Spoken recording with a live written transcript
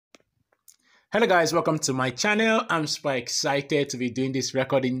Hello guys, welcome to my channel. I'm super excited to be doing this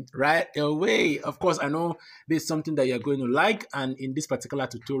recording right away. Of course, I know this is something that you're going to like, and in this particular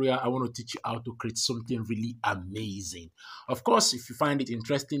tutorial, I want to teach you how to create something really amazing. Of course, if you find it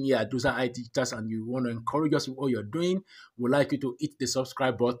interesting here at Dozer IT Teachers and you want to encourage us with what you're doing, we'd like you to hit the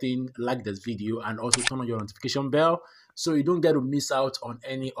subscribe button, like this video, and also turn on your notification bell so you don't get to miss out on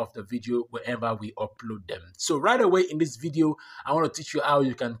any of the video wherever we upload them. So right away in this video, I want to teach you how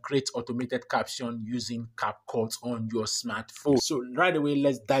you can create automated caption using CapCut on your smartphone. So right away,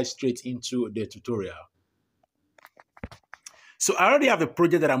 let's dive straight into the tutorial. So I already have a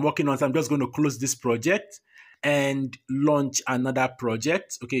project that I'm working on, so I'm just going to close this project and launch another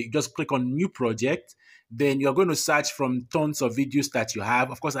project. Okay, you just click on new project. Then you're going to search from tons of videos that you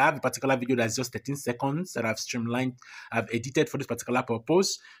have. Of course, I have a particular video that's just 13 seconds that I've streamlined, I've edited for this particular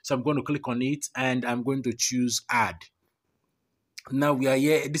purpose. So I'm going to click on it and I'm going to choose add. Now we are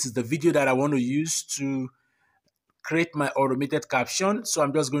here. This is the video that I want to use to create my automated caption. So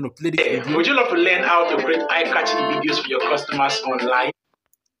I'm just going to play this video. Would you love to learn how to create eye-catching videos for your customers online?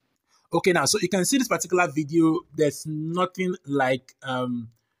 Okay, now, so you can see this particular video. There's nothing like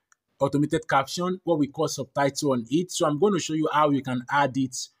automated caption, what we call subtitle on it. So I'm going to show you how you can add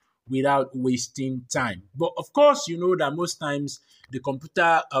it without wasting time. But of course, you know that most times the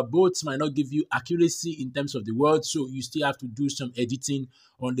computer bots might not give you accuracy in terms of the words, so you still have to do some editing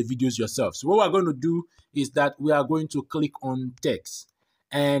on the videos yourself. So what we're going to do is that we are going to click on text.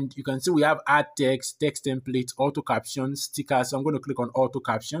 And you can see we have add text, text template, auto caption, stickers. So I'm going to click on auto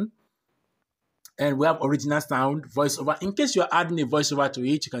caption. And we have original sound, voiceover. In case you're adding a voiceover to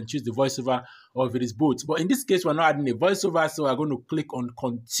it, you can choose the voiceover or if it is both. But in this case, we're not adding a voiceover, so we're going to click on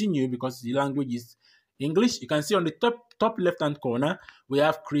continue because the language is English. You can see on the top left-hand corner, we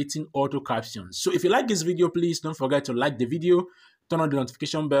have creating auto captions. So if you like this video, please don't forget to like the video, turn on the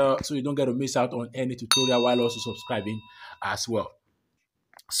notification bell so you don't get to miss out on any tutorial while also subscribing as well.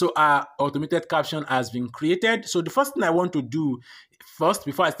 So our automated caption has been created. So the first thing I want to do first,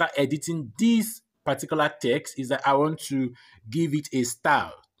 before I start editing this particular text, is that I want to give it a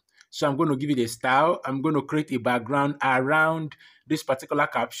style. So I'm going to give it a style. I'm going to create a background around this particular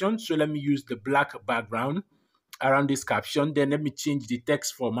caption. So let me use the black background around this caption. Then let me change the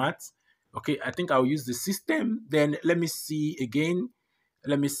text format. Okay, I think I'll use the system. Then let me see again.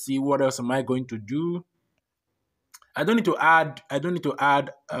 Let me see what else am I going to do. I don't need to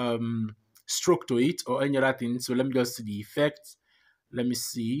add stroke to it or any other thing. So let me just see the effect. Let me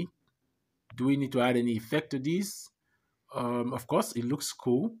see. Do we need to add any effect to this? Of course, it looks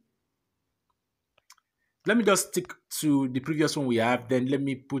cool. Let me just stick to the previous one we have. Then let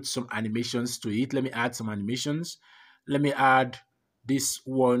me put some animations to it. Let me add some animations. Let me add this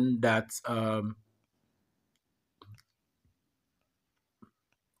one that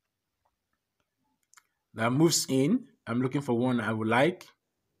that moves in. I'm looking for one I would like,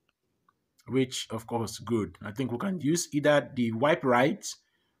 which of course good. I think we can use either the wipe right,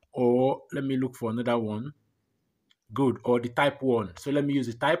 or let me look for another one. Good, or the type 1. So let me use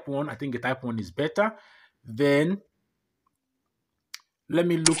the type 1. I think the type 1 is better. Then let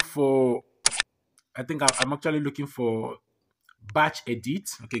me look for, I think I'm actually looking for batch edit.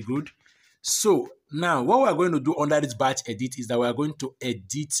 Okay, good. So now what we're going to do under this batch edit is that we're going to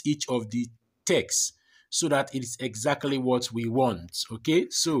edit each of the text so that it is exactly what we want. Okay,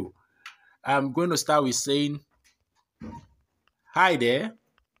 so I'm going to start with saying, hi there.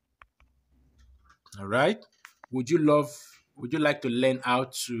 All right. Would you like to learn how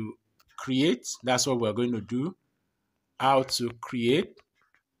to create? That's what we're going to do. How to create.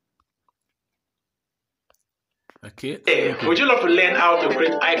 Okay. Hey, would you love to learn how to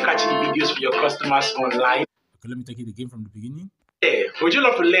create eye-catching videos for your customers online? Okay, let me take it again from the beginning. Hey, would you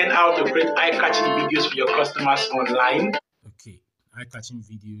love to learn how to create eye-catching videos for your customers online? Okay, eye-catching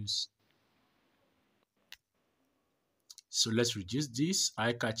videos. So let's reduce this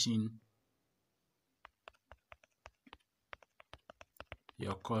eye-catching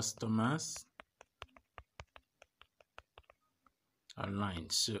your customers online.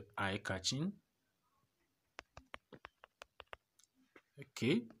 So eye-catching.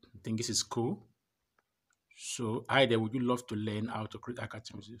 Okay, I think this is cool. So hi there, would you love to learn how to create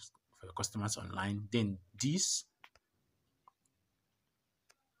eye-catching videos for your customers online? Then this.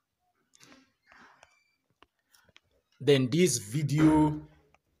 Then this video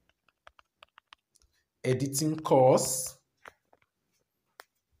editing course.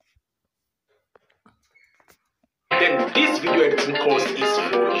 Then this video editing course is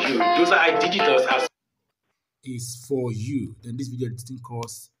for you. Those are digitals as is for you. Then this video editing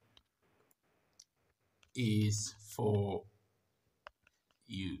course is for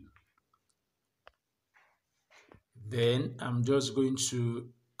you. Then I'm just going to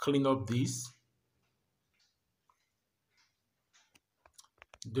clean up this.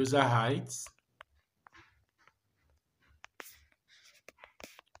 Those are heights.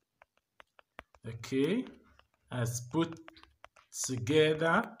 Okay, let's put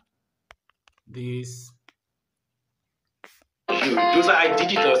together this. Those are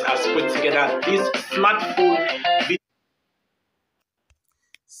digitals has put together this smartphone video.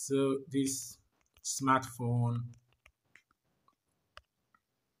 So this smartphone,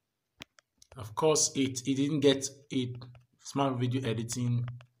 of course, it didn't get it smart video editing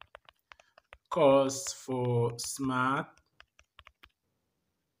course for smart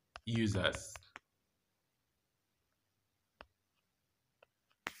users.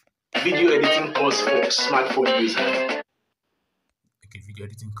 Video editing course for smartphone users. Okay, video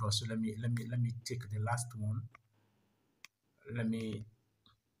editing course. So let me take the last one.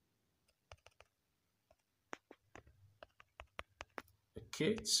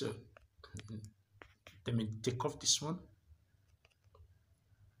 Okay, so let me take off this one.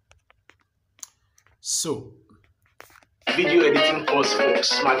 So video editing course for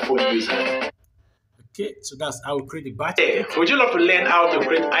smartphone users. Okay, so that's how we create the batch. Would you love to learn how to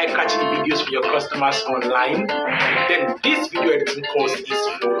create eye-catching videos for your customers online? Then this video editing course is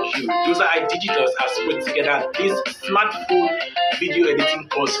for you. Those are digitals has put together this smartphone video editing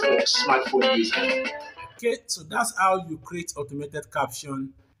course for smartphone users. Okay, so that's how you create automated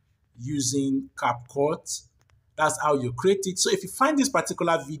caption using CapCut. That's how you create it. So if you find this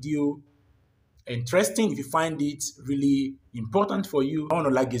particular video interesting, if you find it really important for you, I want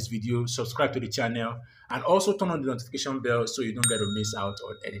to like this video, subscribe to the channel, and also turn on the notification bell so you don't get to miss out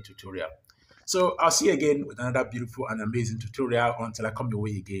on any tutorial. So I'll see you again with another beautiful and amazing tutorial. Until I come your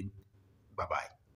way again, bye bye.